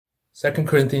2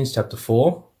 Corinthians chapter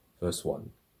 4, verse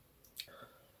 1.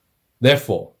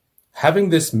 Therefore, having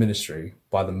this ministry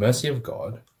by the mercy of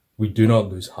God, we do not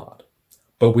lose heart,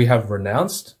 but we have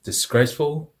renounced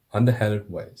disgraceful,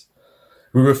 underhanded ways.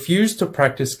 We refuse to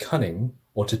practice cunning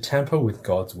or to tamper with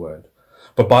God's word,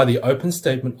 but by the open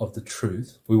statement of the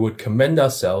truth, we would commend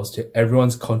ourselves to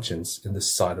everyone's conscience in the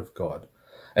sight of God.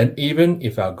 And even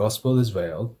if our gospel is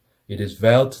veiled, it is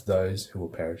veiled to those who are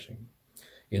perishing.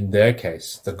 In their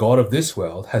case, the God of this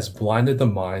world has blinded the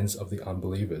minds of the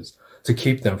unbelievers to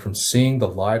keep them from seeing the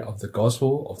light of the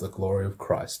gospel of the glory of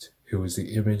Christ, who is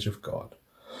the image of God.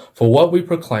 For what we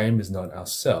proclaim is not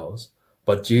ourselves,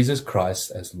 but Jesus Christ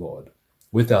as Lord,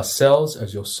 with ourselves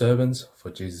as your servants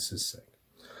for Jesus' sake.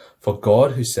 For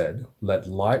God, who said, "Let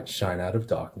light shine out of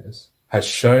darkness," has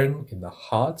shone in the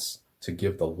hearts to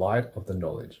give the light of the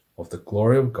knowledge of the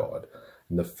glory of God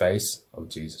in the face of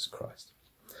Jesus Christ.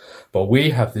 But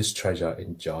we have this treasure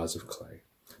in jars of clay,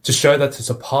 to show that the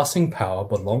surpassing power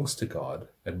belongs to God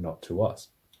and not to us.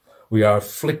 We are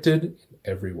afflicted in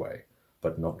every way,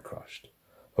 but not crushed,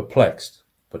 perplexed,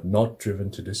 but not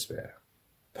driven to despair,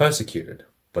 persecuted,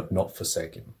 but not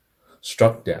forsaken,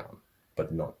 struck down,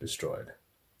 but not destroyed,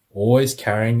 always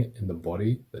carrying in the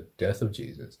body the death of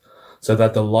Jesus, so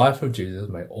that the life of Jesus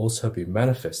may also be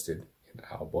manifested in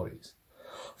our bodies.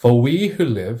 For we who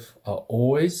live are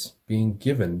always being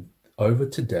given over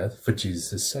to death for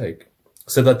Jesus' sake,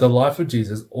 so that the life of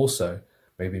Jesus also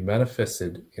may be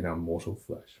manifested in our mortal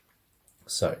flesh.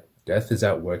 So death is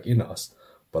at work in us,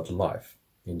 but life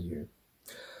in you.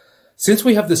 Since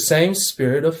we have the same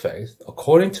spirit of faith,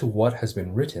 according to what has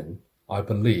been written, I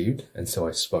believed, and so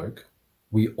I spoke,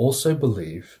 we also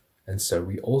believe, and so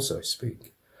we also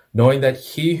speak, knowing that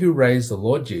he who raised the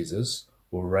Lord Jesus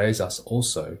will raise us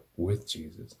also with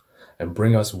Jesus, and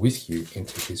bring us with you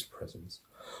into his presence.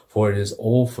 For it is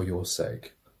all for your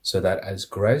sake, so that as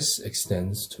grace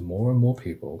extends to more and more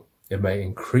people, it may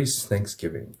increase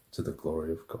thanksgiving to the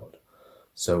glory of God.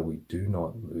 So we do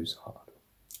not lose heart.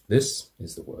 This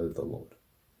is the word of the Lord.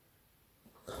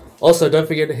 Also, don't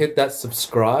forget to hit that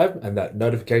subscribe and that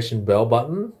notification bell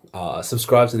button.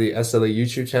 Subscribe to the SLE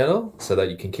YouTube channel so that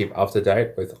you can keep up to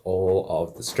date with all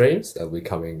of the streams that will be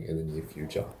coming in the near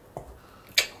future.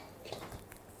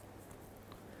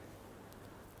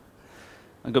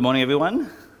 Good morning, everyone.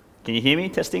 Can you hear me?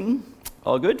 Testing?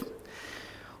 All good?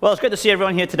 Well, it's great to see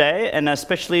everyone here today, and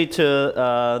especially to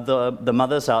the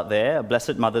mothers out there. A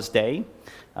blessed Mother's Day.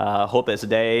 Hope it's a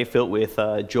day filled with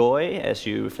joy as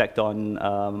you reflect on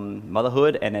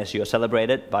motherhood and as you are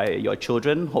celebrated by your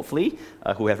children, hopefully,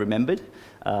 who have remembered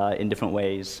in different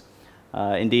ways.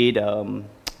 Indeed,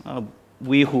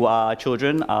 we who are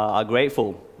children are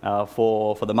grateful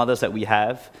for the mothers that we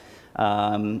have.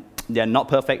 They're not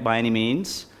perfect by any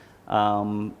means,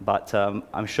 but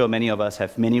I'm sure many of us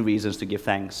have many reasons to give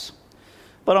thanks.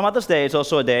 But on Mother's Day, it's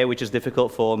also a day which is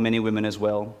difficult for many women as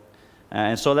well.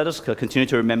 And so let us continue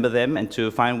to remember them and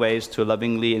to find ways to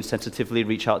lovingly and sensitively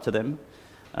reach out to them.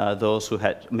 Those who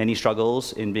had many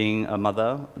struggles in being a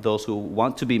mother, those who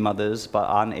want to be mothers but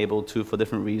aren't able to for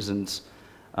different reasons,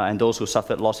 and those who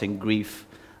suffered loss and grief,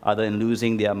 either in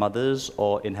losing their mothers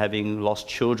or in having lost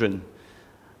children.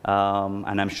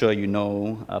 And I'm sure you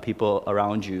know people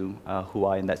around you who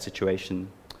are in that situation.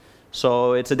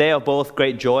 So it's a day of both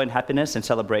great joy and happiness and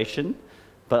celebration,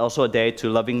 but also a day to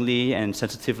lovingly and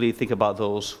sensitively think about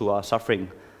those who are suffering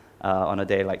on a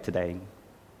day like today.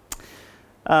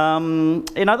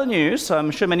 In other news,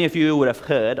 I'm sure many of you would have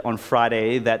heard on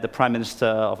Friday that the Prime Minister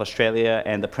of Australia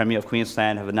and the Premier of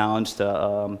Queensland have announced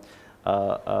a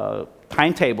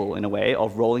timetable, in a way,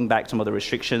 of rolling back some of the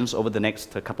restrictions over the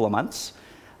next couple of months.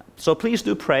 So please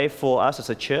do pray for us as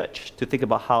a church to think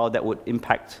about how that would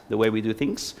impact the way we do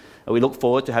things. We look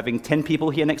forward to having 10 people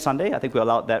here next Sunday. I think we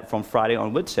allowed that from Friday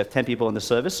onwards to have 10 people in the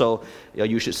service, so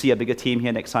you should see a bigger team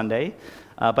here next Sunday.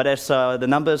 But as the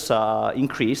numbers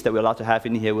increase that we're allowed to have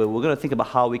in here, we're going to think about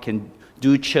how we can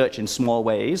do church in small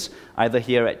ways, either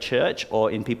here at church or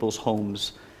in people's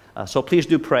homes. So please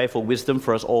do pray for wisdom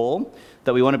for us all,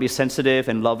 that we want to be sensitive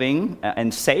and loving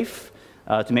and safe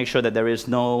to make sure that there is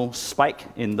no spike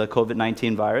in the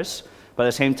COVID-19 virus, but at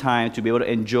the same time to be able to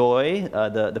enjoy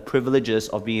the privileges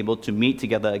of being able to meet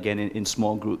together again in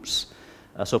small groups.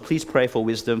 So please pray for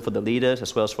wisdom for the leaders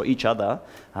as well as for each other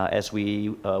as we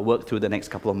work through the next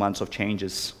couple of months of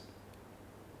changes.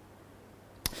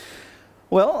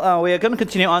 Well, we are going to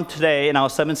continue on today in our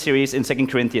sermon series in 2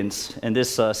 Corinthians, in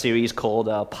this series called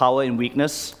Power in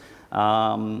Weakness.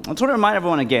 I just want to remind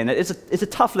everyone again, it's a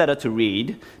tough letter to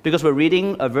read because we're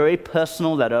reading a very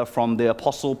personal letter from the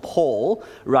Apostle Paul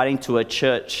writing to a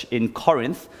church in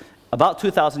Corinth about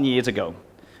 2,000 years ago.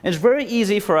 It's very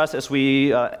easy for us as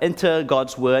we enter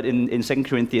God's word in 2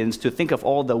 Corinthians to think of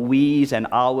all the we's and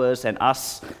ours and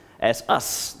us as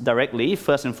us directly,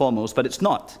 first and foremost, but it's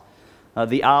not.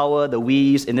 The our, the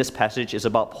we's in this passage is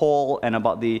about Paul and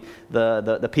about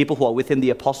the people who are within the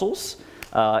apostles.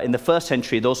 In the first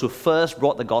century, those who first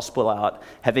brought the gospel out,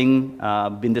 having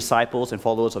been disciples and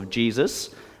followers of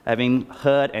Jesus, having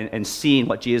heard and seen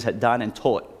what Jesus had done and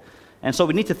taught. And so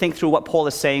we need to think through what Paul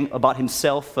is saying about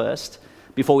himself first,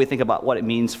 before we think about what it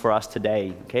means for us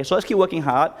today. Okay, so let's keep working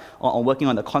hard on working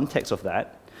on the context of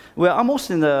that. We're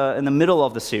almost in the middle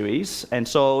of the series, and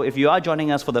so if you are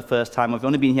joining us for the first time, or if you've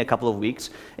only been here a couple of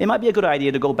weeks, it might be a good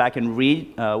idea to go back and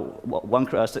read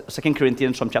 2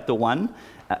 Corinthians from chapter 1,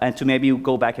 and to maybe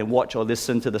go back and watch or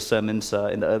listen to the sermons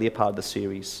in the earlier part of the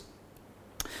series.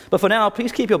 But for now,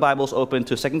 please keep your Bibles open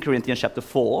to 2 Corinthians chapter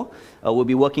 4. We'll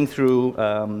be working through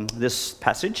this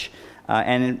passage.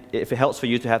 And if it helps for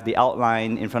you to have the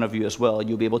outline in front of you as well,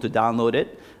 you'll be able to download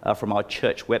it from our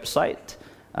church website.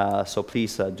 So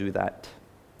please do that.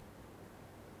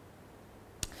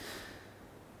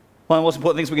 One of the most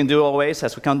important things we can do always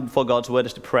as we come before God's word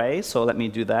is to pray. So let me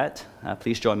do that.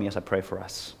 Please join me as I pray for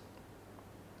us.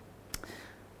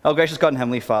 Our gracious God and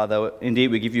Heavenly Father,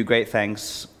 indeed we give you great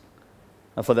thanks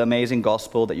for the amazing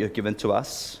gospel that you've given to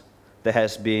us, that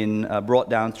has been brought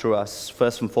down through us,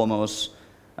 first and foremost,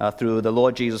 through the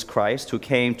Lord Jesus Christ, who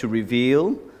came to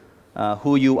reveal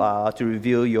who you are, to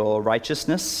reveal your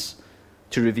righteousness,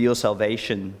 to reveal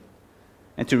salvation,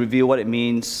 and to reveal what it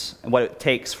means and what it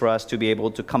takes for us to be able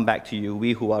to come back to you,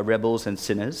 we who are rebels and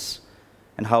sinners,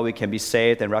 and how we can be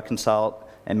saved and reconciled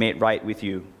and made right with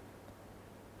you.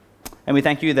 And we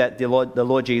thank you that the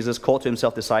Lord Jesus called to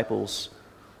himself disciples,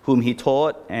 whom he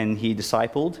taught and he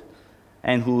discipled,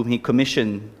 and whom he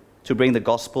commissioned to bring the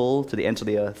gospel to the ends of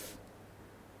the earth.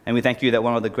 And we thank you that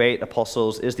one of the great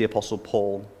apostles is the Apostle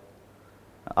Paul.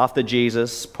 After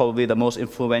Jesus, probably the most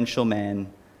influential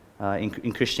man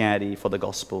in Christianity for the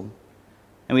gospel.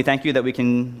 And we thank you that we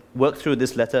can work through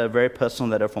this letter, a very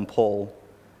personal letter from Paul,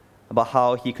 about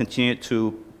how he continued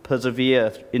to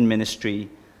persevere in ministry,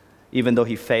 even though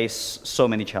he faced so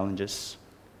many challenges.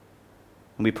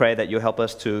 And we pray that you'll help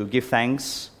us to give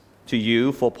thanks to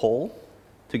you for Paul,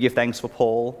 to give thanks for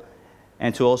Paul,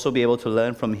 and to also be able to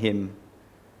learn from him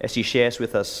as he shares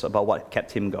with us about what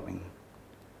kept him going.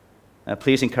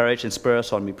 Please encourage and spur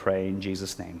us on, we pray, in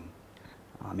Jesus' name.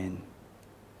 Amen.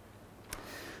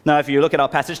 Now, if you look at our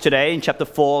passage today in chapter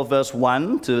 4, verse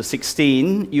 1 to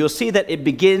 16, you'll see that it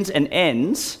begins and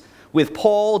ends with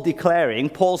Paul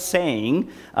saying,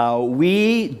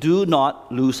 we do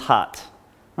not lose heart.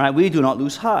 Right? We do not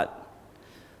lose heart.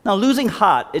 Now, losing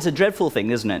heart is a dreadful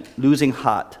thing, isn't it? Losing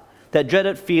heart. That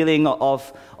dreaded feeling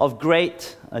of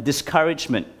great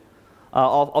discouragement,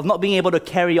 of not being able to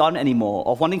carry on anymore,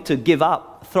 of wanting to give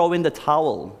up, throw in the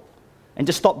towel, and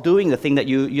just stop doing the thing that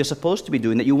you're supposed to be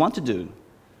doing, that you want to do.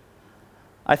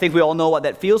 I think we all know what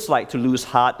that feels like, to lose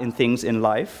heart in things in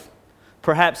life.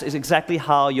 Perhaps it's exactly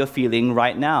how you're feeling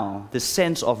right now, this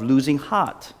sense of losing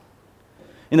heart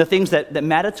in the things that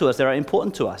matter to us, that are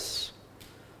important to us.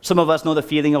 Some of us know the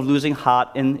feeling of losing heart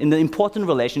in the important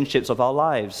relationships of our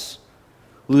lives.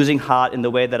 Losing heart in the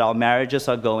way that our marriages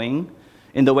are going,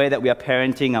 in the way that we are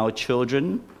parenting our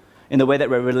children, in the way that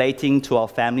we're relating to our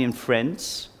family and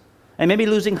friends, and maybe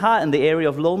losing heart in the area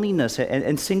of loneliness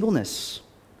and singleness.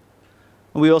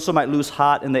 We also might lose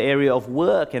heart in the area of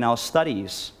work and our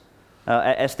studies.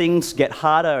 As things get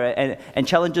harder and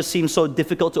challenges seem so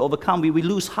difficult to overcome, we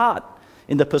lose heart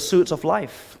in the pursuits of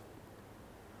life.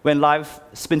 When life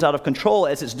spins out of control,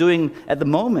 as it's doing at the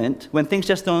moment, when things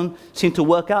just don't seem to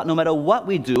work out, no matter what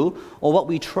we do or what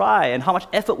we try and how much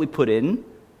effort we put in,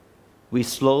 we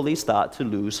slowly start to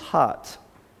lose heart.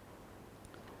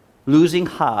 Losing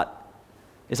heart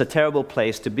is a terrible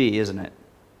place to be, isn't it?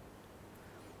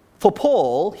 For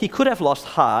Paul, he could have lost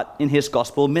heart in his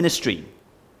gospel ministry.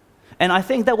 And I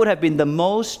think that would have been the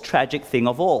most tragic thing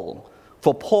of all.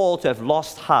 For Paul to have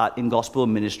lost heart in gospel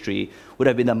ministry would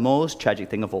have been the most tragic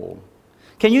thing of all.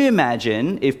 Can you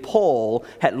imagine if Paul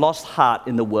had lost heart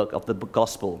in the work of the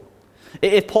gospel?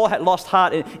 If Paul had lost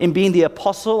heart in being the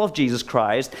apostle of Jesus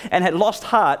Christ and had lost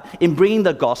heart in bringing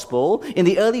the gospel in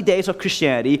the early days of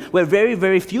Christianity, where very,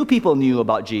 very few people knew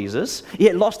about Jesus, he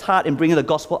had lost heart in bringing the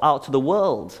gospel out to the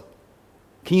world.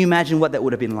 Can you imagine what that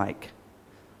would have been like?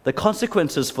 The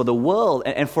consequences for the world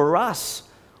and for us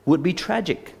would be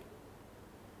tragic.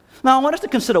 Now, I want us to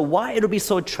consider why it would be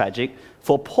so tragic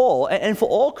for Paul and for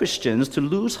all Christians to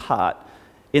lose heart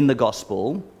in the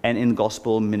gospel and in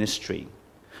gospel ministry.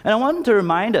 And I want to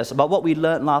remind us about what we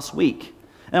learned last week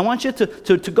And I want you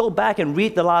to go back and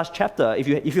read the last chapter, if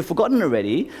you've forgotten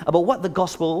already, about what the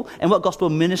gospel and what gospel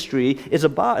ministry is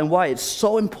about and why it's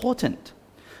so important.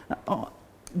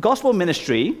 Gospel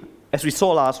ministry, as we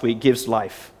saw last week, gives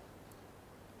life,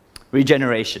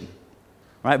 regeneration,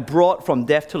 right? Brought from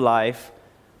death to life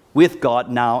with God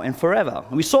now and forever.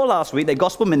 We saw last week that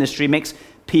gospel ministry makes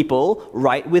people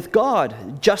right with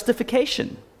God,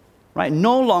 justification, right?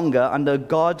 No longer under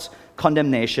God's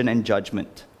condemnation and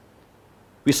judgment.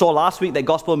 We saw last week that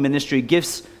gospel ministry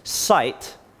gives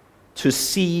sight to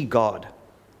see God.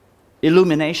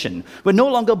 Illumination. We're no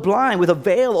longer blind with a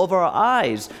veil over our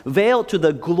eyes, veiled to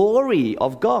the glory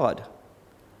of God.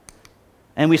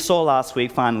 And we saw last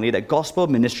week, finally, that gospel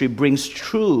ministry brings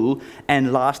true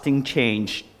and lasting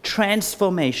change,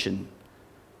 transformation.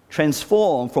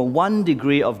 Transform from one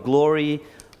degree of glory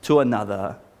to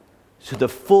another, to the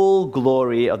full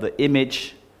glory of the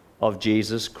image of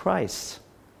Jesus Christ.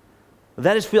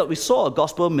 That is what we saw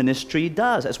gospel ministry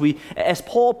does. As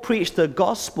Paul preached the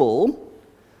gospel,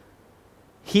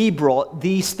 he brought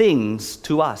these things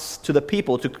to us, to the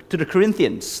people, to the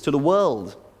Corinthians, to the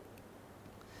world.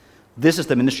 This is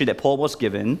the ministry that Paul was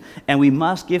given, and we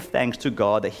must give thanks to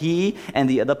God that he and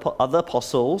the other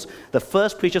apostles, the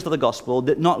first preachers of the gospel,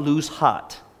 did not lose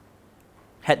heart.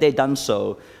 Had they done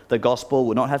so, the gospel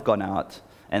would not have gone out,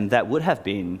 and that would have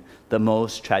been the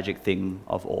most tragic thing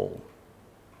of all.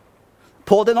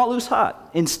 Paul did not lose heart.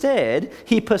 Instead,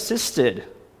 he persisted,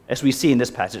 as we see in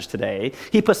this passage today.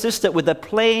 He persisted with the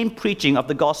plain preaching of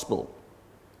the gospel.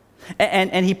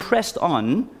 And he pressed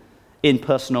on in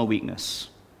personal weakness.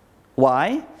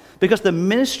 Why? Because the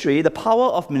ministry, the power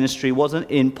of ministry, wasn't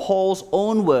in Paul's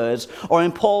own words or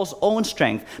in Paul's own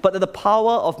strength, but that the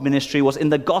power of ministry was in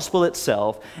the gospel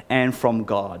itself and from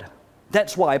God.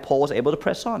 That's why Paul was able to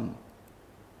press on.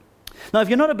 Now, if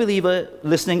you're not a believer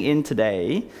listening in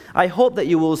today, I hope that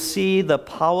you will see the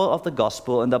power of the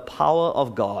gospel and the power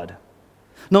of God.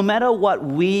 No matter what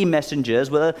we messengers,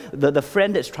 whether the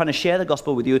friend that's trying to share the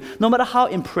gospel with you, no matter how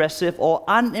impressive or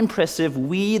unimpressive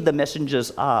we, the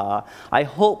messengers, are, I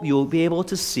hope you'll be able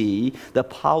to see the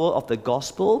power of the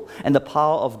gospel and the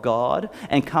power of God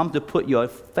and come to put your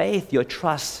faith, your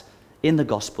trust in the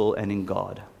gospel and in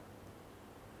God.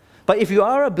 But if you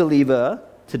are a believer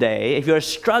today, if you're a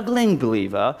struggling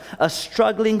believer, a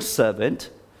struggling servant,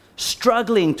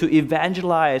 struggling to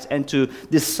evangelize and to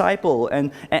disciple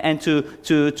and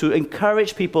to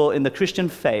encourage people in the Christian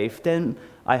faith, then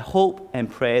I hope and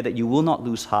pray that you will not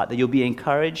lose heart, that you'll be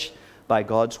encouraged by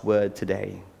God's word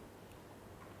today.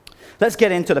 Let's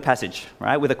get into the passage,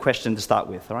 right, with a question to start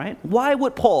with, all right? Why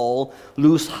would Paul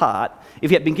lose heart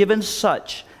if he had been given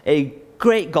such a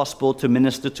great gospel to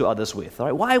minister to others with, all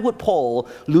right? Why would Paul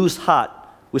lose heart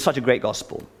with such a great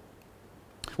gospel?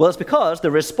 Well, it's because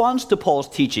the response to Paul's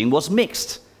teaching was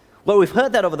mixed. Well, we've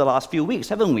heard that over the last few weeks,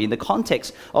 haven't we? In the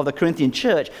context of the Corinthian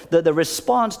church, the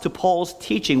response to Paul's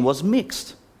teaching was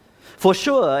mixed. For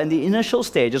sure, in the initial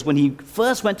stages, when he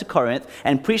first went to Corinth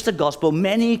and preached the gospel,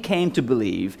 many came to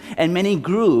believe, and many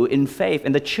grew in faith,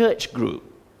 and the church grew.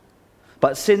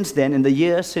 But since then, in the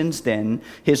years since then,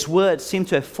 his words seem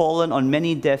to have fallen on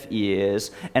many deaf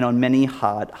ears and on many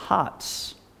hard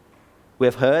hearts. We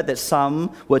have heard that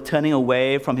some were turning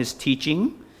away from his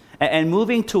teaching and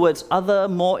moving towards other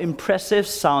more impressive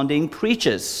sounding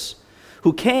preachers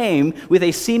who came with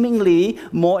a seemingly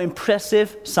more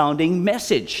impressive sounding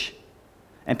message.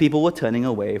 And people were turning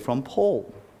away from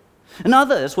Paul. And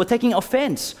others were taking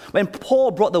offense when Paul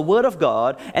brought the word of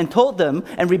God and told them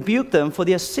and rebuked them for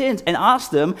their sins and asked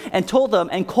them and told them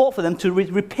and called for them to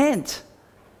repent.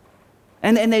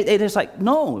 And they just like,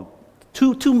 no,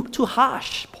 too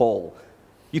harsh, Paul.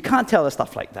 You can't tell us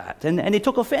stuff like that. And they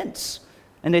took offense,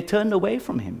 and they turned away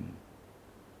from him.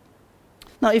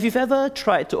 Now, if you've ever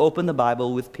tried to open the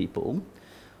Bible with people,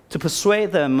 to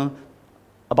persuade them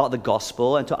about the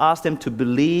gospel and to ask them to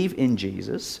believe in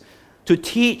Jesus, to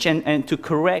teach and to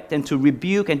correct and to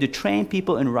rebuke and to train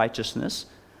people in righteousness,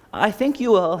 I think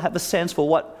you will have a sense for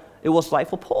what it was like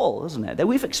for Paul, isn't it? That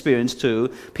we've experienced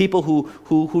too, people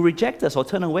who reject us or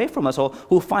turn away from us or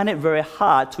who find it very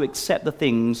hard to accept the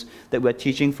things that we're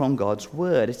teaching from God's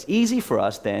word. It's easy for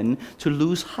us then to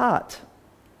lose heart.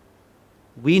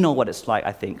 We know what it's like,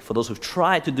 I think, for those who've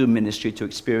tried to do ministry to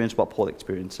experience what Paul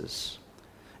experiences.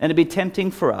 And it'd be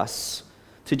tempting for us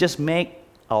to just make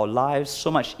our lives so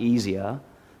much easier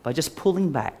by just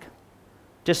pulling back.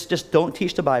 Just don't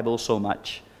teach the Bible so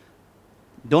much.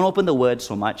 Don't open the word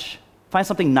so much. Find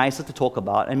something nicer to talk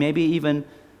about and maybe even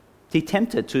be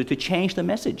tempted to change the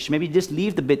message. Maybe just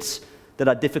leave the bits that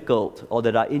are difficult or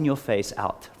that are in your face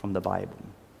out from the Bible.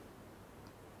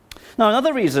 Now,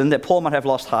 another reason that Paul might have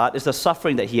lost heart is the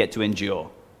suffering that he had to endure.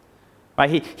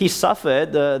 Right? He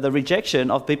suffered the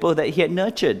rejection of people that he had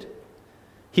nurtured.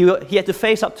 He had to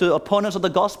face up to opponents of the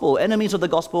gospel, enemies of the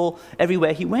gospel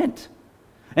everywhere he went.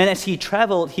 And as he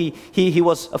traveled, he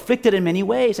was afflicted in many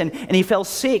ways, and he fell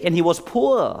sick, and he was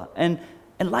poor, and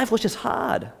life was just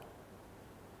hard.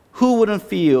 Who wouldn't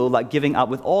feel like giving up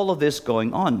with all of this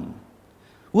going on?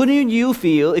 Wouldn't you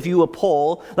feel, if you were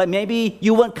Paul, like maybe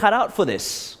you weren't cut out for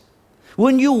this?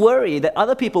 Wouldn't you worry that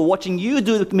other people watching you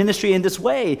do the ministry in this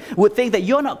way would think that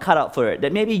you're not cut out for it,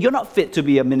 that maybe you're not fit to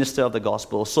be a minister of the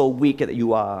gospel, so weak that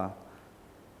you are?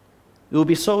 It would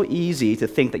be so easy to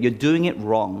think that you're doing it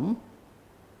wrong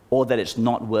or that it's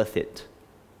not worth it.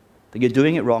 That you're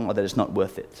doing it wrong or that it's not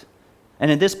worth it. And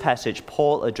in this passage,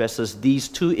 Paul addresses these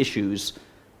two issues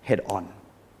head on.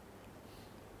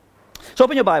 So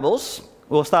open your Bibles.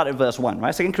 We'll start at verse 1,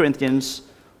 right? 2 Corinthians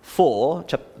 4,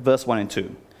 verse 1 and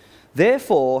 2.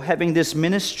 Therefore, having this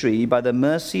ministry by the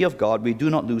mercy of God, we do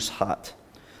not lose heart,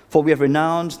 for we have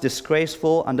renounced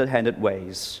disgraceful, underhanded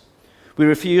ways. We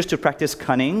refuse to practice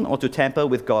cunning or to tamper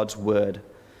with God's word,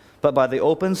 but by the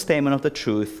open statement of the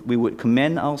truth, we would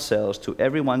commend ourselves to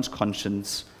everyone's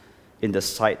conscience in the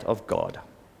sight of God.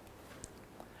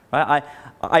 Right?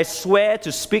 I swear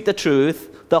to speak the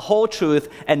truth, the whole truth,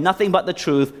 and nothing but the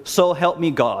truth, so help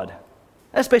me God.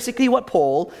 That's basically what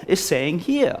Paul is saying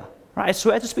here. Right? I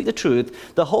swear to speak the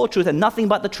truth, the whole truth, and nothing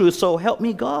but the truth, so help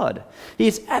me God. He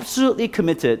is absolutely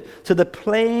committed to the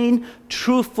plain,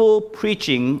 truthful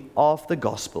preaching of the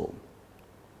gospel.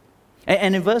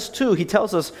 And in verse 2, he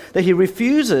tells us that he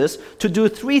refuses to do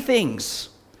three things.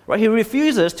 Right? He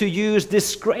refuses to use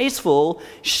disgraceful,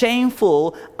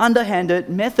 shameful, underhanded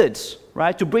methods,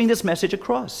 right, to bring this message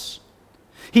across.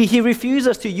 He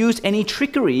refuses to use any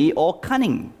trickery or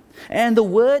cunning. And the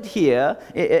word here,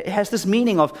 it has this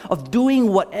meaning of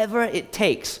doing whatever it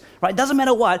takes. Right? Doesn't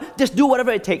matter what, just do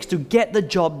whatever it takes to get the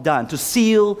job done, to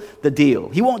seal the deal.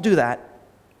 He won't do that.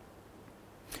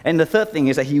 And the third thing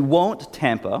is that he won't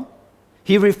tamper.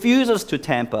 He refuses to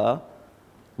tamper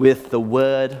with the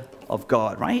word of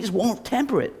God. Right? He just won't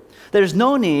tamper it. There is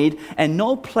no need and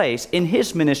no place in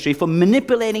his ministry for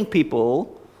manipulating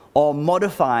people or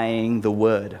modifying the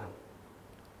word.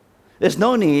 There's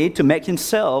no need to make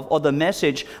himself or the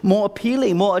message more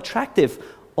appealing, more attractive,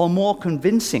 or more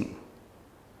convincing.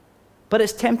 But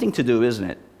it's tempting to do, isn't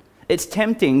it? It's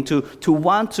tempting to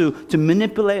want to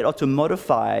manipulate or to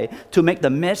modify to make the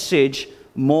message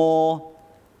more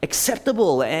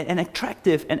acceptable and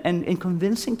attractive and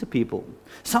convincing to people.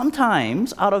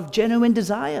 Sometimes out of genuine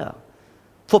desire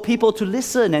for people to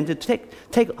listen and to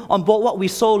take on board what we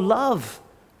so love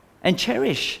and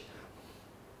cherish.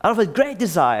 Out of a great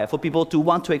desire for people to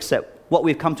want to accept what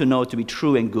we've come to know to be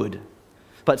true and good.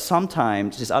 But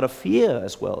sometimes it's out of fear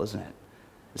as well, isn't it?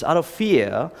 It's out of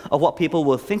fear of what people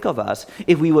will think of us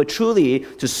if we were truly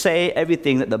to say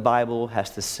everything that the Bible has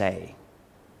to say.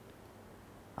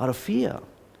 Out of fear.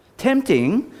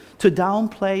 Tempting to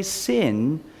downplay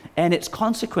sin and its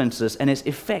consequences and its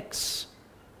effects.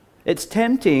 It's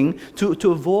tempting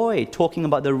to avoid talking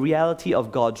about the reality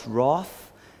of God's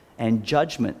wrath and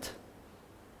judgment.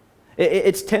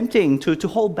 It's tempting to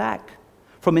hold back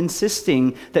from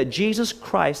insisting that Jesus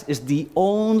Christ is the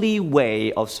only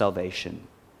way of salvation.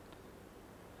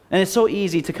 And it's so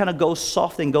easy to kind of go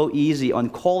soft and go easy on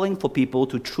calling for people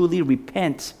to truly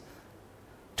repent,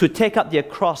 to take up their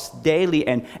cross daily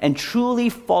and truly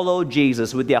follow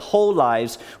Jesus with their whole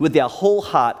lives, with their whole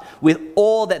heart, with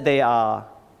all that they are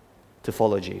to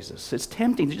follow Jesus. It's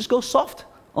tempting to just go soft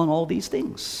on all these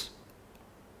things.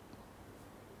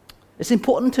 It's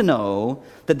important to know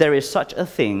that there is such a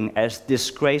thing as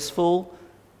disgraceful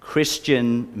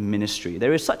Christian ministry.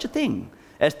 There is such a thing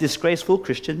as disgraceful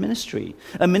Christian ministry.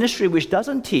 A ministry which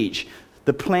doesn't teach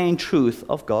the plain truth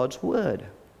of God's word.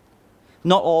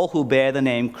 Not all who bear the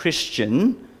name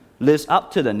Christian lives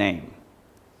up to the name.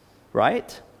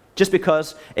 Right? Just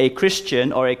because a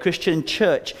Christian or a Christian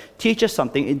church teaches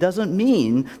something, it doesn't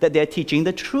mean that they're teaching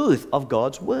the truth of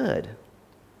God's word.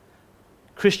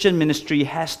 Christian ministry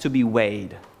has to be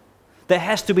weighed. There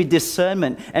has to be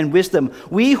discernment and wisdom.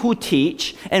 We who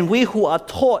teach and we who are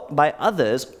taught by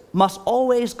others must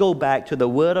always go back to the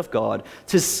Word of God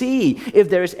to see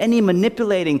if there is any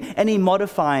manipulating, any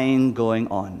modifying going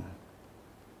on.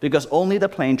 Because only the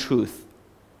plain truth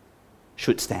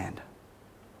should stand.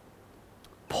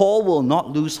 Paul will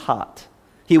not lose heart.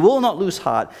 He will not lose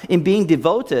heart in being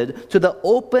devoted to the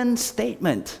open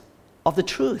statement of the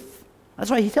truth. That's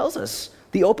why he tells us.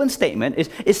 The open statement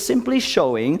is simply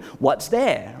showing what's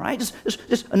there, right?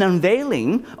 Just an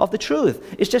unveiling of the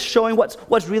truth. It's just showing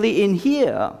what's really in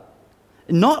here.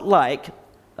 not like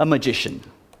a magician.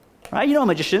 Right? You know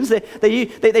magicians,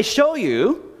 they show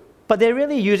you, but they're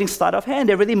really using sleight of hand.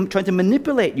 They're really trying to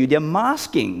manipulate you. They're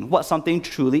masking what something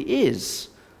truly is.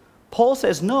 Paul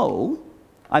says, no,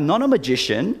 I'm not a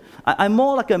magician. I'm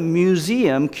more like a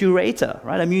museum curator,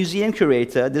 right? A museum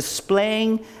curator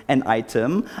displaying an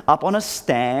item up on a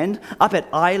stand, up at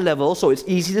eye level so it's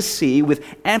easy to see, with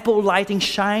ample lighting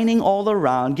shining all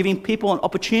around, giving people an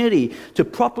opportunity to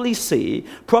properly see,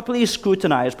 properly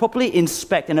scrutinize, properly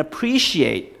inspect and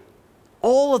appreciate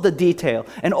all of the detail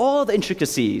and all of the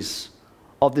intricacies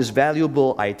of this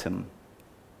valuable item.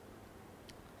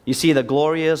 You see, the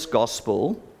glorious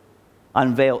gospel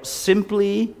unveiled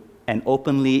simply and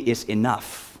openly is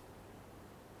enough.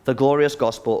 The glorious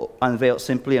gospel unveiled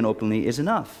simply and openly is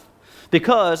enough.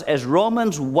 Because as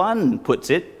Romans 1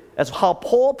 puts it, as how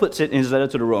Paul puts it in his letter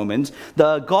to the Romans,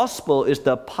 the gospel is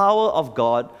the power of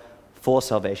God for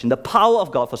salvation. The power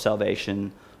of God for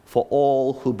salvation for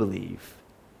all who believe.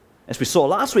 As we saw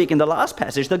last week in the last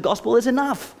passage, the gospel is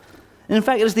enough. In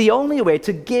fact, it is the only way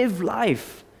to give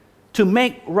life, to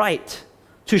make right,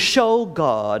 to show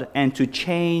God, and to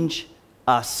change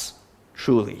us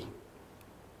truly.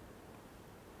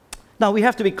 Now, we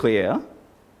have to be clear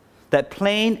that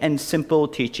plain and simple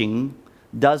teaching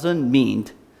doesn't mean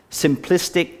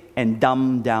simplistic and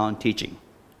dumbed down teaching,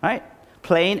 right?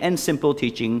 Plain and simple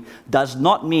teaching does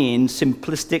not mean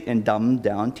simplistic and dumbed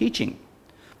down teaching.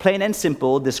 Plain and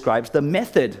simple describes the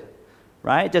method,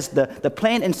 right? Just the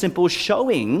plain and simple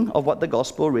showing of what the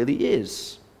gospel really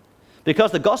is.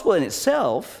 Because the gospel in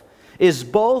itself is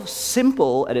both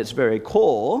simple at its very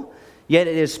core, yet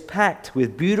it is packed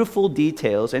with beautiful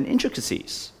details and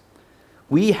intricacies.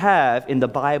 We have in the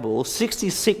Bible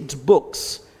 66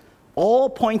 books, all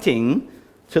pointing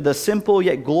to the simple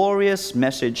yet glorious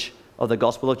message of the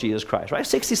gospel of Jesus Christ, right?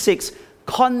 66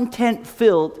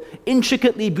 content-filled,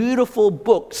 intricately beautiful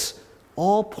books,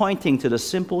 all pointing to the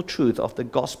simple truth of the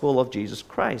gospel of Jesus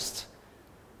Christ.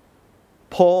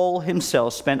 Paul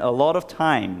himself spent a lot of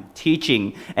time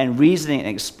teaching and reasoning and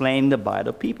explaining the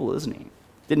Bible to people,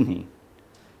 didn't he?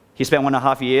 He spent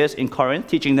 1.5 years in Corinth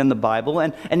teaching them the Bible,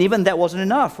 and even that wasn't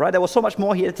enough, right? There was so much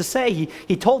more he had to say.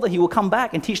 He told them he would come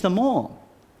back and teach them more.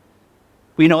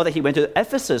 We know that he went to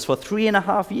Ephesus for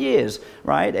 3.5 years,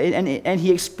 right? And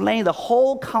he explained the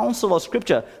whole counsel of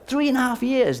Scripture, 3.5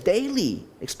 years daily,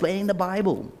 explaining the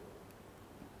Bible.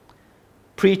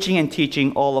 Preaching and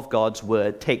teaching all of God's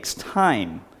word takes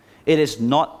time. It is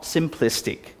not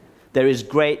simplistic. There is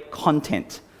great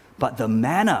content, but the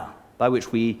manner by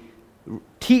which we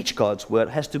teach God's word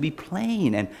has to be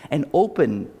plain and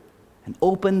open, an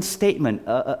open statement,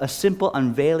 a simple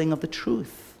unveiling of the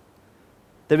truth.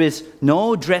 There is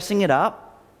no dressing it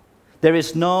up. There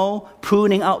is no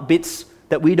pruning out bits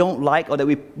that we don't like or that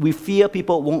we fear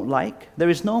people won't like. There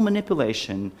is no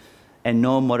manipulation and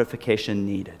no modification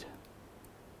needed.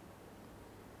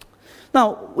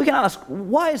 Now, we can ask,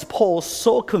 why is Paul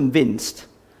so convinced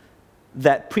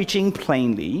that preaching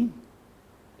plainly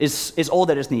is all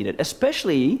that is needed,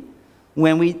 especially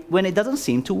when it doesn't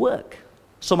seem to work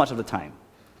so much of the time?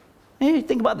 Hey,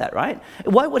 think about that, right?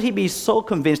 Why would he be so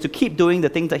convinced to keep doing the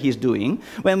things that he's doing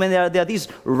when there are these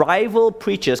rival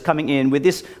preachers coming in with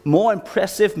this more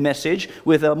impressive message,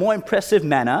 with a more impressive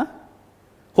manner,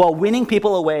 who are winning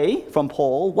people away from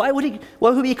Paul? Why would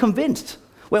he be convinced?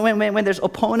 When there's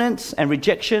opponents and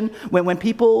rejection, when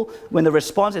the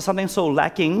response is something so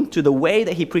lacking to the way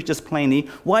that he preaches plainly,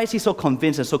 why is he so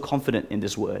convinced and so confident in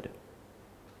this word?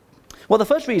 Well, the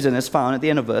first reason is found at the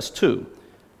end of verse 2.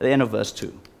 At the end of verse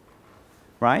 2,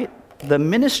 right?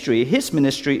 His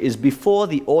ministry is before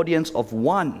the audience of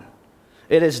one.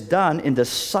 It is done in the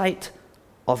sight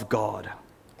of God.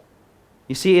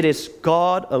 You see, it is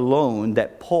God alone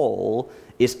that Paul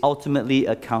is ultimately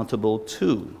accountable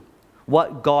to.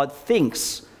 What God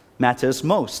thinks matters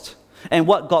most. And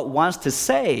what God wants to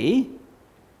say,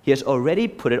 he has already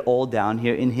put it all down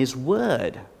here in his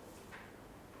word.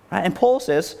 Right? And Paul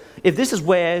says, if this is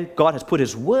where God has put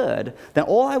his word, then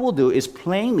all I will do is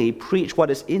plainly preach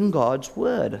what is in God's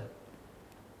word.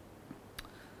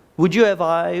 Would you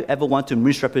ever want to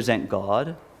misrepresent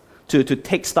God? To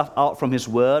take stuff out from his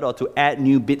word or to add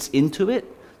new bits into it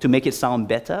to make it sound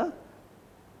better?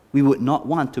 We would not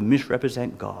want to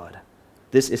misrepresent God.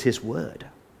 This is his word,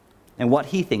 and what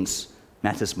he thinks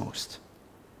matters most.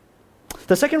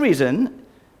 The second reason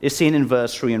is seen in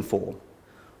verse 3 and 4.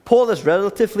 Paul is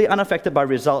relatively unaffected by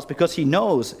results because he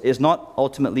knows it's not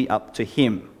ultimately up to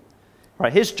him.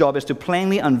 Right? His job is to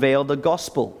plainly unveil the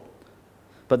gospel,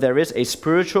 but there is a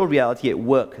spiritual reality at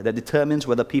work that determines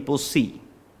whether people see.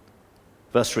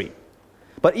 Verse 3.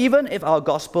 But even if our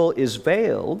gospel is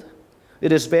veiled,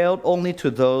 it is veiled only to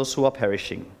those who are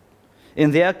perishing.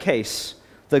 In their case,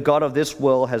 the God of this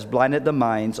world has blinded the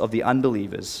minds of the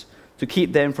unbelievers to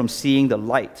keep them from seeing the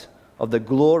light of the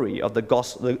glory of the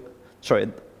gospel,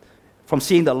 from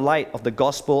seeing the light of the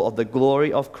gospel of the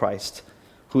glory of Christ,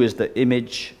 who is the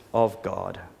image of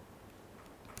God.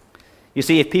 You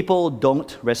see, if people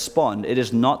don't respond, it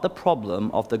is not the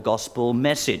problem of the gospel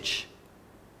message.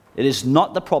 It is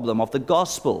not the problem of the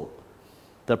gospel.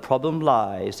 The problem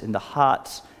lies in the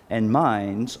hearts and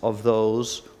minds of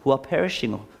those who are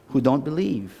perishing, who don't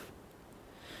believe.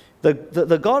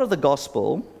 The God of the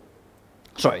gospel,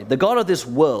 the God of this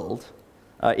world,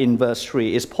 in verse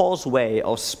 3, is Paul's way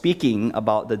of speaking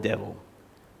about the devil.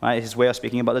 Right? His way of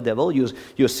speaking about the devil.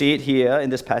 You'll see it here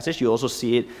in this passage. You also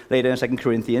see it later in 2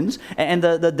 Corinthians. And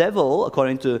the devil,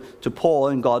 according to Paul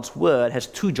in God's word, has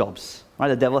two jobs. Right?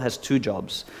 The devil has two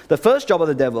jobs. The first job of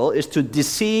the devil is to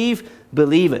deceive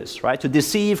believers, right? To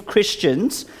deceive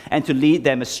Christians and to lead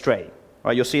them astray.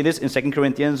 Right? You'll see this in 2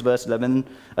 Corinthians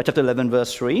chapter 11,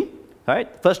 verse 3.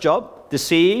 Right? First job,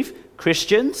 deceive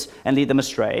Christians and lead them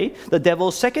astray. The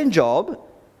devil's second job,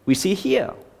 we see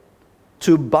here.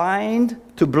 To blind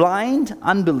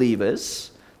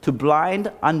unbelievers so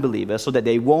that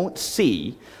they won't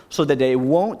see, so that they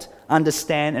won't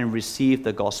understand and receive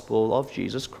the gospel of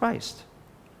Jesus Christ.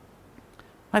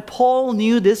 Right? Paul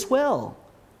knew this well,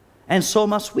 and so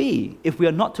must we, if we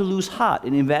are not to lose heart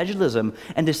in evangelism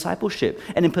and discipleship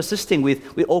and in persisting with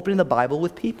opening the Bible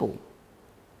with people.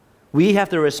 We have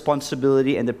the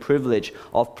responsibility and the privilege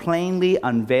of plainly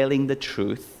unveiling the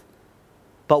truth.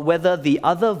 But whether the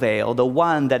other veil, the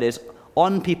one that is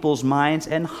on people's minds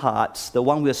and hearts, the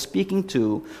one we're speaking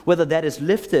to, whether that is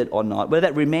lifted or not, whether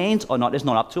that remains or not, is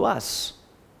not up to us.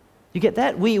 You get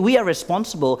that? We are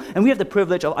responsible, and we have the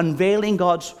privilege of unveiling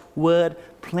God's word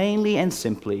plainly and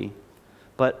simply.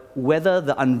 But whether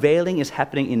the unveiling is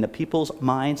happening in the people's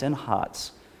minds and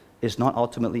hearts is not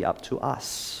ultimately up to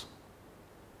us.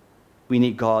 We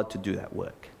need God to do that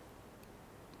work.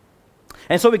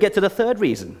 And so we get to the third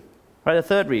reason. Right, the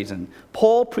third reason.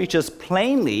 Paul preaches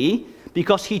plainly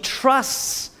because he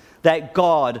trusts that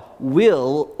God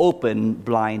will open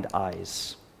blind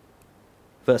eyes.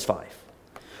 Verse 5.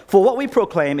 For what we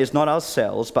proclaim is not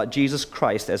ourselves, but Jesus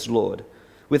Christ as Lord,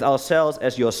 with ourselves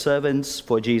as your servants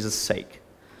for Jesus' sake.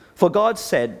 For God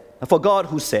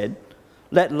who said,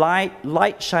 let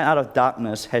light shine out of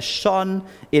darkness, has shone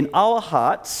in our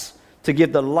hearts to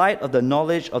give the light of the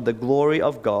knowledge of the glory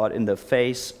of God in the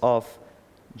face of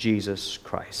Jesus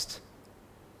Christ.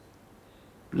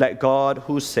 For God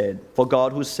who said,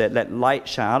 let light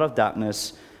shine out of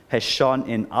darkness, has shone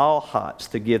in our hearts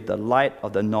to give the light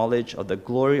of the knowledge of the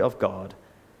glory of God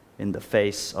in the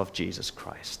face of Jesus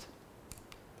Christ.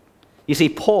 You see,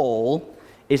 Paul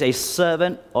is a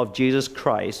servant of Jesus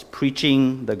Christ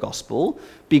preaching the gospel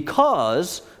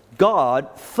because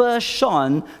God first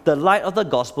shone the light of the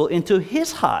gospel into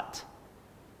his heart.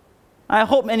 I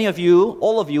hope many of you,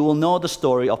 all of you, will know the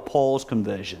story of Paul's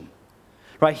conversion.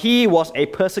 Right? He was a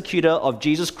persecutor of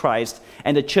Jesus Christ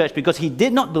and the church because he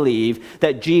did not believe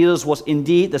that Jesus was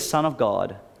indeed the Son of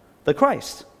God, the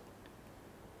Christ.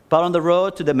 But on the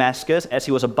road to Damascus, as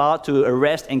he was about to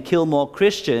arrest and kill more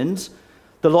Christians,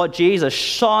 the Lord Jesus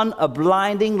shone a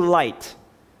blinding light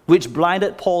which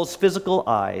blinded Paul's physical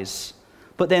eyes.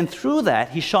 But then through that,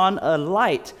 he shone a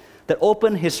light that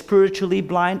opened his spiritually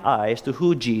blind eyes to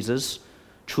who Jesus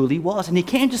truly was. And he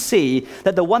came to see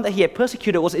that the one that he had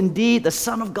persecuted was indeed the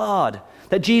Son of God,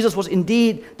 that Jesus was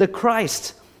indeed the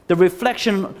Christ, the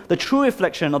true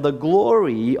reflection of the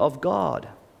glory of God.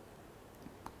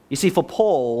 You see, for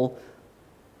Paul,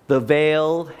 the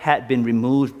veil had been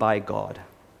removed by God.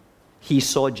 He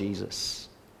saw Jesus.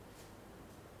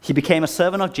 He became a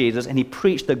servant of Jesus, and he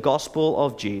preached the gospel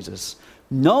of Jesus,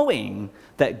 knowing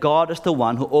that God is the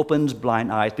one who opens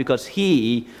blind eyes because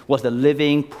he was the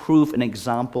living proof and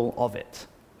example of it.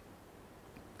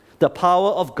 The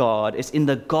power of God is in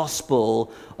the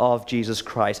gospel of Jesus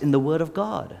Christ, in the Word of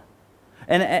God.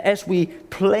 And as we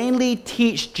plainly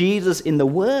teach Jesus in the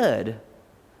Word,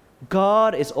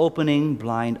 God is opening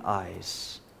blind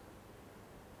eyes.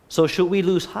 So should we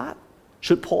lose heart?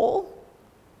 Should Paul?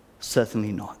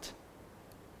 Certainly not.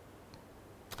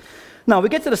 Now, we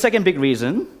get to the second big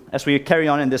reason, as we carry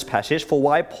on in this passage, for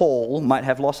why Paul might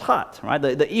have lost heart, right?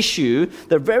 The issue,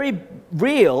 the very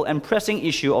real and pressing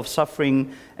issue of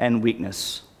suffering and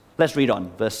weakness. Let's read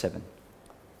on, verse 7.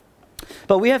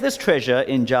 But we have this treasure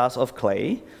in jars of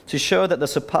clay to show that the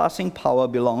surpassing power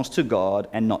belongs to God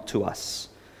and not to us.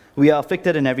 We are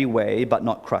afflicted in every way, but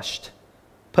not crushed.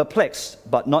 Perplexed,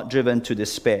 but not driven to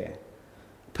despair.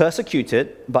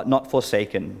 Persecuted, but not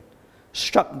forsaken.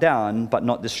 struck down but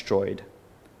not destroyed,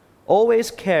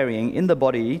 always carrying in the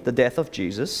body the death of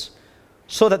Jesus,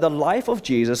 so that the life of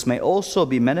Jesus may also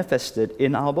be manifested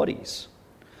in our bodies.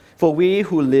 For we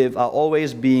who live are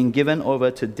always being given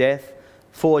over to death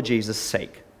for Jesus'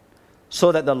 sake,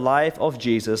 so that the life of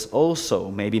Jesus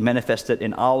also may be manifested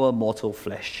in our mortal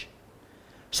flesh.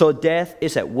 So death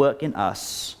is at work in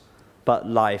us, but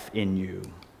life in you.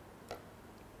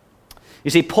 You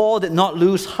see, Paul did not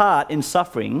lose heart in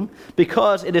suffering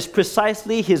because it is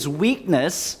precisely his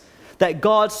weakness that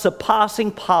God's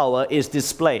surpassing power is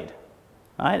displayed.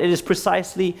 Right? It is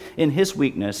precisely in his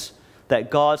weakness that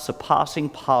God's surpassing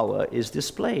power is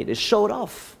displayed. It's showed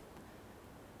off.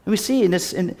 And we see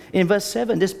in verse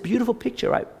 7 this beautiful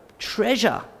picture, right?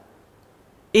 Treasure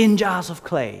in jars of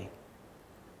clay.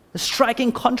 The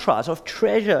striking contrast of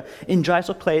treasure in jars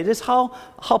of clay. This is how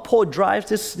Paul drives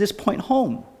this point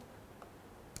home.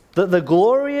 The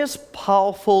glorious,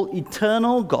 powerful,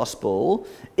 eternal gospel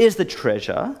is the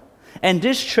treasure, and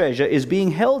this treasure is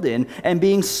being held in and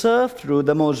being served through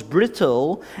the most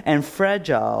brittle and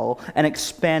fragile and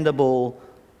expandable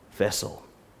vessel.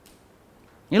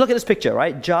 You look at this picture,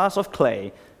 right? Jars of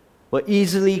clay were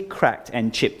easily cracked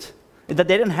and chipped. They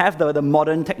didn't have the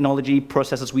modern technology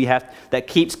processes we have that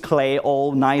keeps clay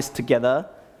all nice together.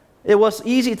 It was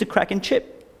easy to crack and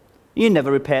chip. You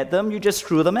never repaired them, you just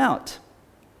threw them out.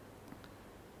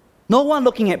 No one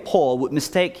looking at Paul would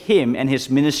mistake him and his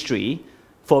ministry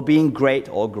for being great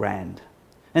or grand.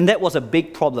 And that was a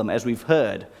big problem, as we've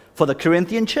heard, for the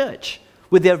Corinthian church,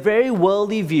 with their very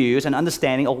worldly views and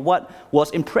understanding of what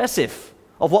was impressive,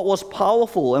 of what was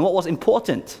powerful and what was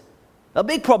important. A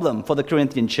big problem for the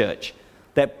Corinthian church,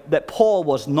 that Paul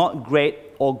was not great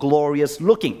or glorious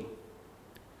looking.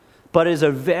 But it is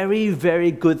a very,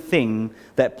 very good thing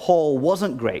that Paul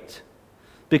wasn't great,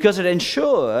 because it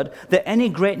ensured that any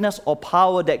greatness or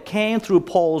power that came through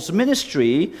Paul's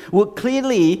ministry would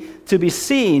clearly to be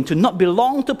seen to not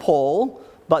belong to Paul,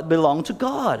 but belong to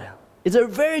God. It's a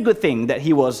very good thing that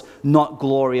he was not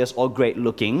glorious or great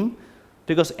looking,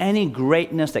 because any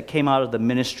greatness that came out of the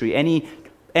ministry,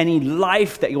 any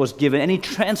life that he was given, any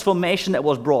transformation that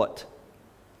was brought,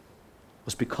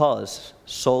 was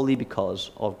solely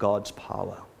because of God's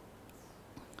power.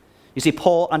 You see,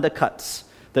 Paul undercuts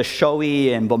the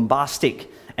showy and bombastic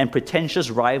and pretentious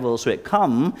rivals who had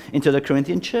come into the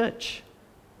Corinthian church.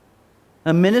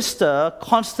 A minister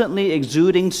constantly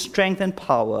exuding strength and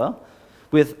power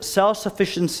with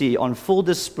self-sufficiency on full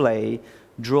display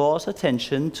draws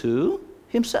attention to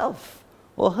himself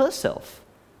or herself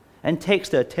and takes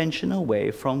the attention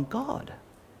away from God.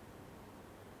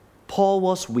 Paul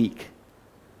was weak,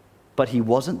 but he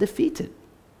wasn't defeated.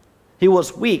 He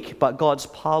was weak, but God's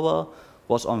power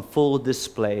was on full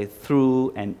display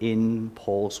through and in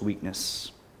Paul's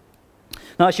weakness.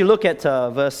 Now, as you look at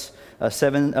verse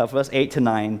 8 to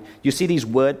 9, you see these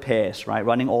word pairs, right,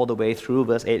 running all the way through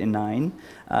verse 8 and 9.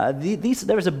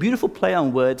 There is a beautiful play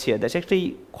on words here that's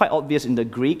actually quite obvious in the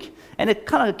Greek, and it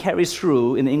kind of carries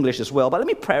through in the English as well. But let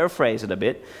me paraphrase it a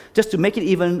bit, just to make it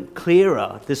even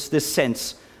clearer, this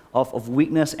sense of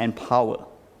weakness and power.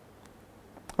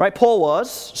 Right, Paul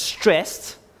was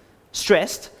stressed,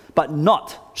 but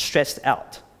not stressed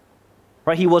out.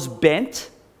 Right? He was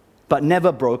bent, but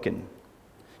never broken.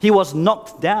 He was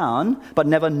knocked down, but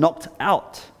never knocked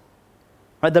out.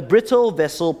 Right? The brittle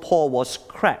vessel Paul was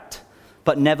cracked,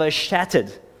 but never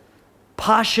shattered.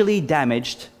 Partially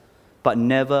damaged, but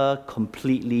never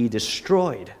completely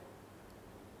destroyed.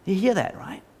 You hear that,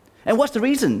 right? And what's the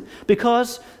reason?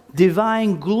 Because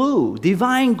divine glue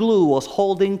was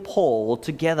holding Paul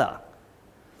together.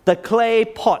 The clay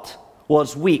pot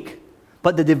was weak,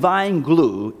 but the divine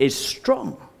glue is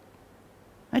strong.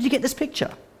 How do you get this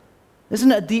picture?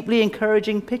 Isn't it a deeply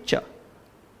encouraging picture?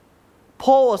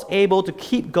 Paul was able to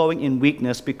keep going in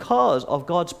weakness because of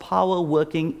God's power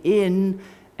working in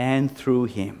and through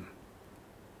him.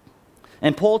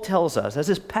 And Paul tells us that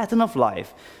this pattern of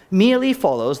life merely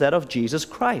follows that of Jesus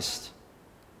Christ.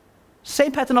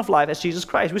 Same pattern of life as Jesus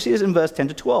Christ. We see this in verse 10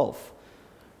 to 12.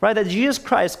 Right, that Jesus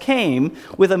Christ came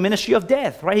with a ministry of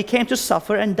death, right? He came to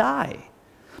suffer and die.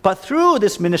 But through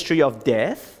this ministry of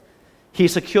death, he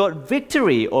secured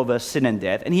victory over sin and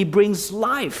death, and he brings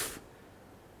life.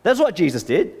 That's what Jesus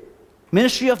did.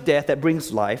 Ministry of death that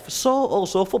brings life. So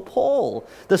also for Paul,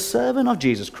 the servant of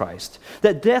Jesus Christ,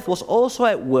 that death was also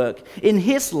at work in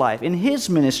his life, in his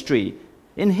ministry,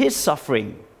 in his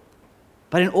suffering.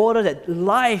 But in order that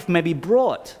life may be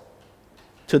brought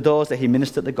to those that he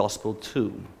ministered the gospel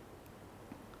to.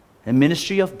 A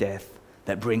ministry of death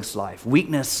that brings life,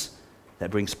 weakness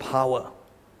that brings power.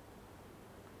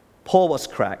 Paul was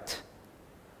cracked,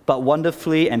 but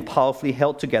wonderfully and powerfully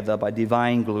held together by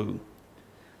divine glue.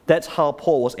 That's how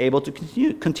Paul was able to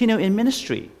continue in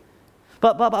ministry.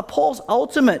 But Paul's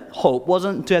ultimate hope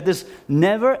wasn't to have this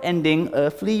never-ending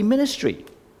earthly ministry.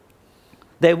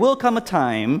 There will come a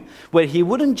time where he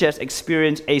wouldn't just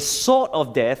experience a sort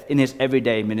of death in his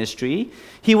everyday ministry,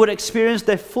 he would experience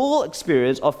the full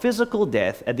experience of physical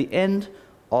death at the end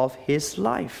of his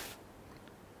life.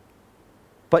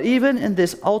 But even in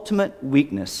this ultimate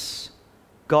weakness,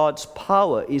 God's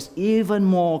power is even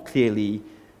more clearly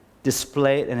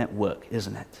displayed and at work,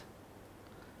 isn't it?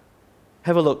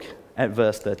 Have a look at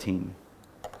verse 13.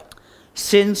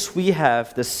 Since we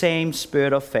have the same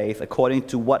spirit of faith, according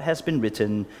to what has been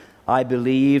written, I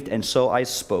believed and so I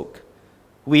spoke.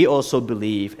 We also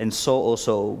believe and so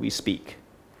also we speak,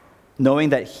 knowing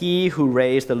that he who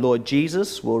raised the Lord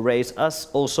Jesus will raise us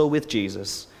also with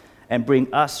Jesus and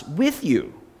bring us with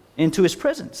you into his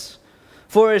presence.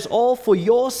 For it is all for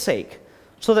your sake,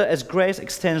 so that as grace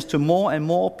extends to more and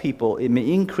more people, it may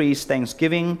increase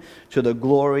thanksgiving to the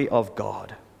glory of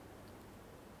God.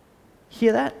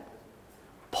 Hear that?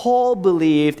 Paul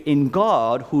believed in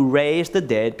God who raised the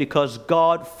dead because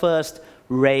God first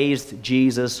raised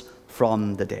Jesus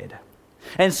from the dead.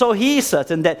 And so he is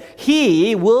certain that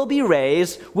he will be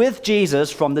raised with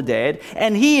Jesus from the dead,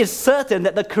 and he is certain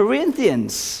that the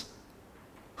Corinthians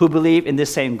who believe in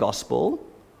this same gospel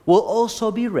will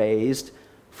also be raised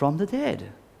from the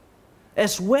dead,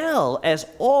 as well as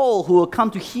all who will come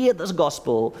to hear this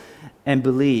gospel and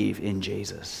believe in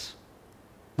Jesus.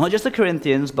 Not just the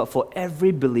Corinthians, but for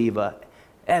every believer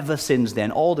ever since then,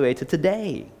 all the way to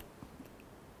today.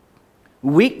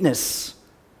 Weakness,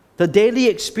 the daily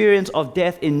experience of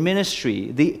death in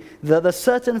ministry, the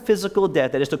certain physical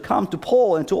death that is to come to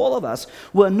Paul and to all of us,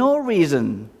 were no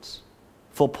reasons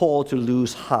for Paul to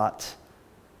lose heart,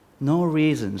 no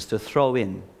reasons to throw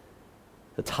in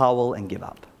the towel and give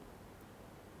up.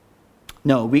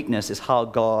 No, weakness is how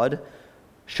God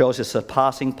shows his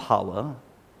surpassing power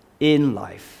in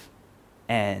life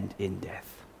and in death.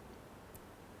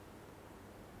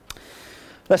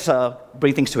 Let's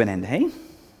bring things to an end, hey?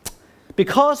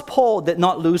 Because Paul did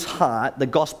not lose heart, the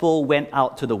gospel went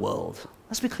out to the world.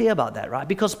 Let's be clear about that, right?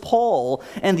 Because Paul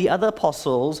and the other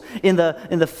apostles in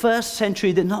the first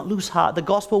century did not lose heart. The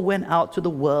gospel went out to the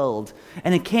world,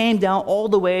 and it came down all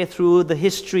the way through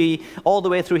history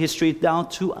down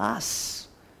to us.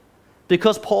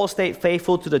 Because Paul stayed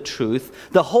faithful to the truth,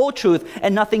 the whole truth,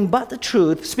 and nothing but the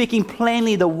truth, speaking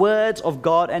plainly the words of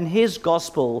God and his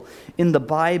gospel in the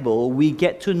Bible, we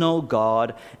get to know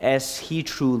God as he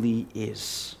truly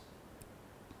is.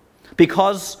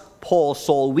 Because Paul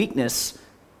saw weakness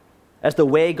as the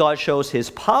way God shows his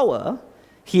power,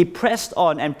 he pressed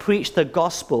on and preached the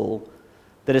gospel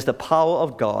that is the power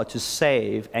of God to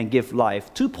save and give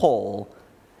life to Paul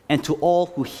and to all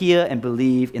who hear and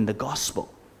believe in the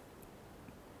gospel.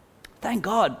 Thank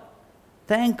God.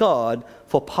 Thank God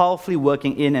for powerfully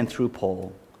working in and through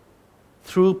Paul.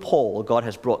 Through Paul, God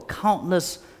has brought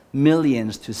countless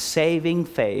millions to saving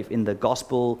faith in the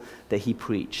gospel that he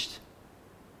preached.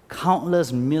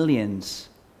 Countless millions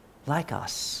like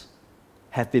us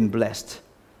have been blessed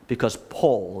because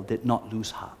Paul did not lose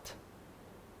heart.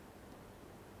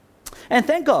 And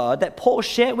thank God that Paul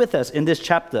shared with us in this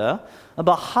chapter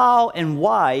about how and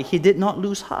why he did not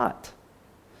lose heart.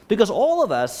 Because all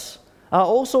of us are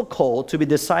also called to be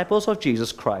disciples of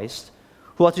Jesus Christ,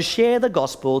 who are to share the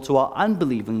gospel to our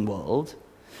unbelieving world,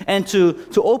 and to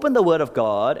open the word of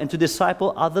God and to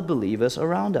disciple other believers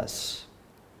around us.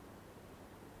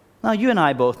 Now, you and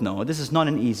I both know this is not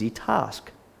an easy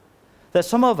task, that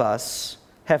some of us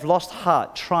have lost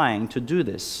heart trying to do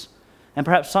this, and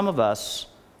perhaps some of us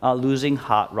are losing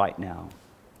heart right now.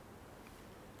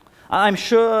 I'm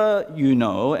sure you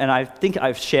know, and I think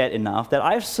I've shared enough, that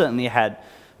I've certainly had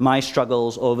my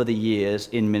struggles over the years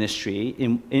in ministry,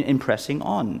 in pressing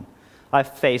on.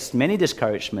 I've faced many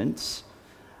discouragements.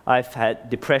 I've had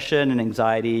depression and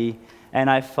anxiety, and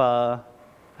I've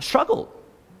struggled,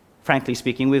 frankly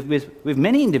speaking, with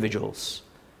many individuals,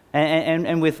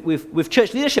 and with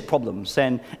church leadership problems,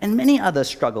 and many other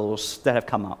struggles that have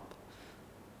come up.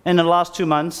 In the last 2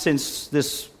 months, since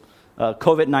this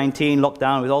COVID-19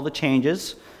 lockdown, with all the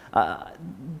changes,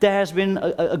 there has been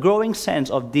a growing sense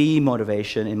of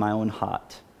demotivation in my own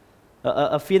heart,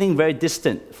 a feeling very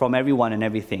distant from everyone and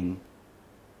everything.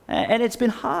 And it's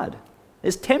been hard.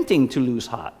 It's tempting to lose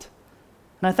heart.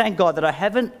 And I thank God that I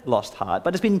haven't lost heart,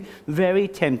 but it's been very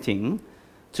tempting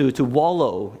to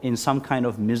wallow in some kind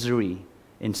of misery,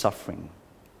 in suffering.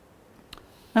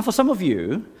 And for some of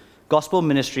you, gospel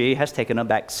ministry has taken a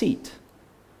back seat.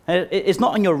 It's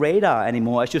not on your radar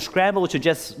anymore as you scramble to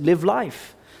just live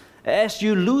life. As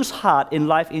you lose heart in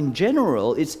life in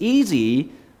general, it's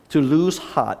easy to lose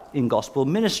heart in gospel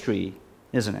ministry,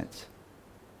 isn't it?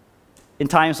 In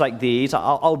times like these,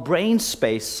 our brain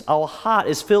space, our heart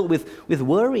is filled with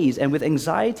worries and with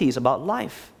anxieties about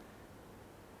life.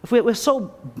 If we're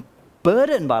so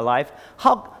burdened by life,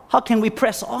 how can we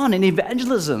press on in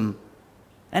evangelism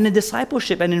and in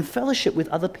discipleship and in fellowship with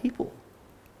other people?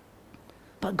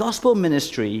 But gospel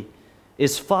ministry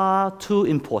is far too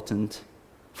important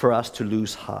for us to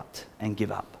lose heart and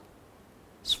give up.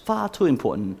 It's far too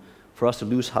important for us to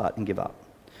lose heart and give up.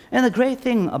 And the great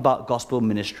thing about gospel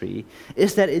ministry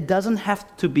is that it doesn't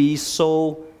have to be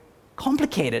so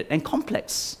complicated and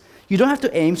complex. You don't have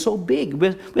to aim so big.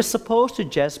 We're supposed to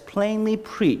just plainly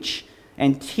preach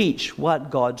and teach what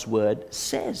God's word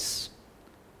says.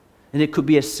 And it could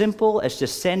be as simple as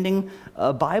just sending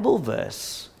a Bible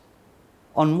verse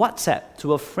on WhatsApp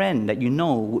to a friend that you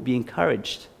know would be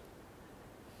encouraged.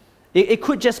 It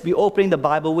could just be opening the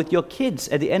Bible with your kids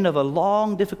at the end of a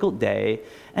long, difficult day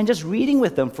and just reading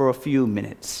with them for a few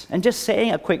minutes and just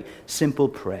saying a quick, simple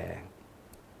prayer.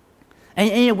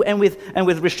 And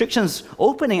with restrictions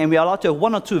opening and we are allowed to have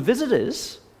 1 or 2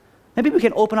 visitors, maybe we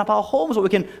can open up our homes or we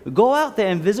can go out there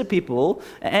and visit people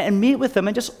and meet with them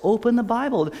and just open the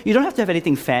Bible. You don't have to have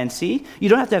anything fancy. You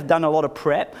don't have to have done a lot of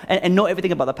prep and know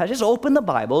everything about the passage. Just open the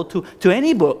Bible to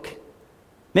any book,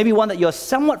 maybe one that you're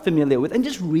somewhat familiar with, and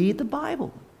just read the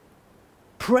Bible.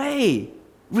 Pray,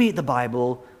 read the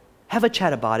Bible, have a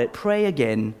chat about it, pray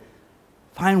again.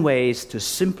 Find ways to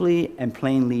simply and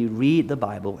plainly read the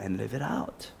Bible and live it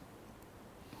out.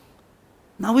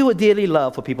 Now, we would dearly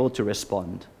love for people to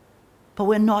respond, but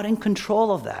we're not in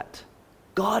control of that.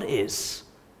 God is.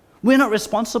 We're not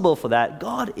responsible for that.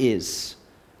 God is.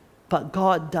 But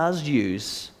God does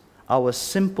use our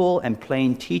simple and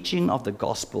plain teaching of the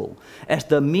gospel as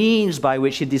the means by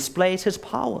which He displays His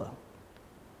power.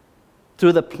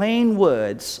 Through the plain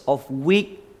words of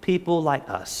weak people like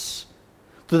us,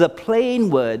 through the plain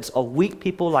words of weak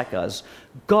people like us,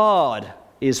 God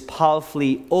is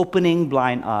powerfully opening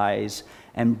blind eyes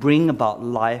and bring about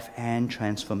life and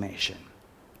transformation.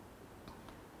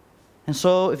 And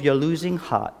so if you're losing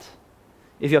heart,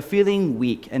 if you're feeling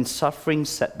weak and suffering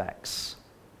setbacks,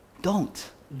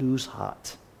 don't lose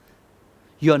heart.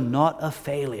 You're not a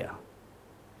failure.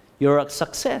 You're a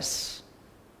success.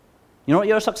 You know what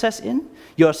you're a success in?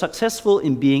 You're successful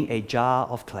in being a jar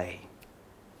of clay,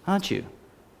 aren't you?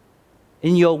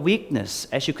 In your weakness,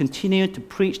 as you continue to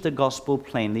preach the gospel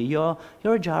plainly, you're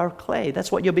a jar of clay.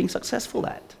 That's what you're being successful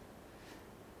at.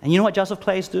 And you know what jars of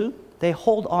clay do? They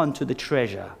hold on to the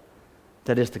treasure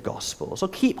that is the gospel. So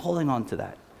keep holding on to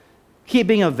that. Keep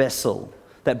being a vessel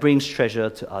that brings treasure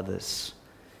to others.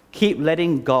 Keep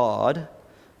letting God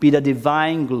be the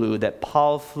divine glue that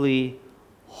powerfully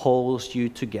holds you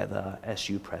together as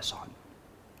you press on.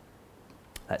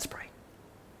 Let's pray.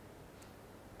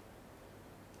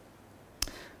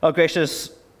 Oh,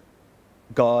 gracious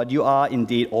God, you are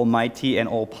indeed almighty and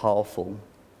all-powerful.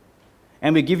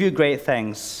 And we give you great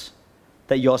thanks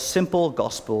that your simple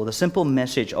gospel, the simple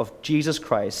message of Jesus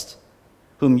Christ,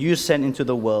 whom you sent into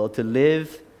the world to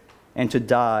live and to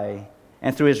die,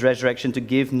 and through his resurrection to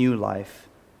give new life,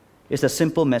 is the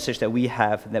simple message that we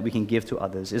have that we can give to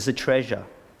others. It's a treasure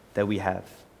that we have.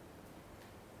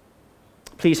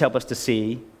 Please help us to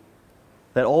see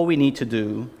that all we need to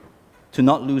do to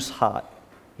not lose heart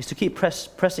is to keep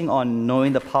pressing on,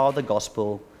 knowing the power of the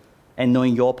gospel and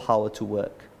knowing your power to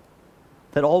work.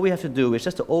 That all we have to do is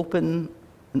just to open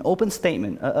an open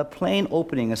statement, a plain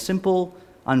opening, a simple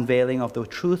unveiling of the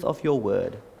truth of your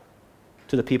word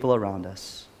to the people around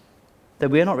us. That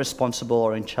we are not responsible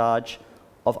or in charge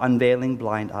of unveiling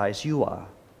blind eyes. You are.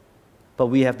 But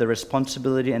we have the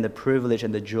responsibility and the privilege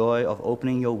and the joy of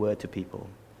opening your word to people.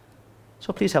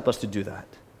 So please help us to do that.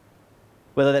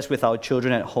 Whether that's with our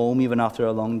children at home, even after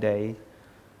a long day,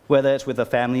 whether it's with a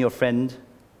family or friend,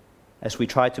 as we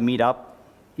try to meet up,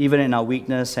 even in our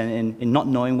weakness and in not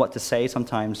knowing what to say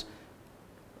sometimes,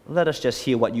 let us just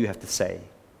hear what you have to say.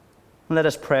 And let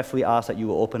us prayerfully ask that you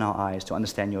will open our eyes to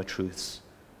understand your truths,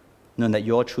 knowing that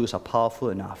your truths are powerful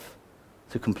enough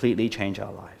to completely change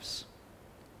our lives.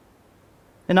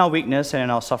 In our weakness and in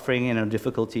our suffering and our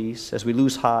difficulties, as we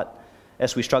lose heart,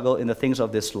 as we struggle in the things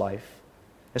of this life,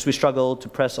 as we struggle to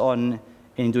press on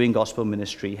in doing gospel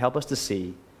ministry, help us to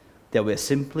see that we're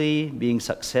simply being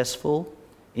successful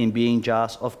in being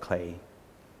jars of clay,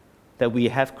 that we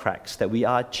have cracks, that we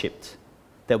are chipped,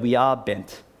 that we are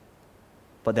bent,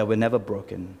 but that we're never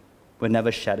broken, we're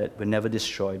never shattered, we're never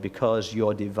destroyed, because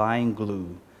your divine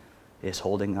glue is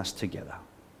holding us together.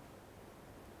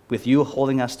 With you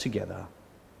holding us together,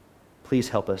 please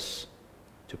help us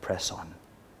to press on.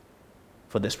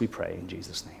 For this we pray in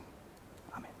Jesus' name.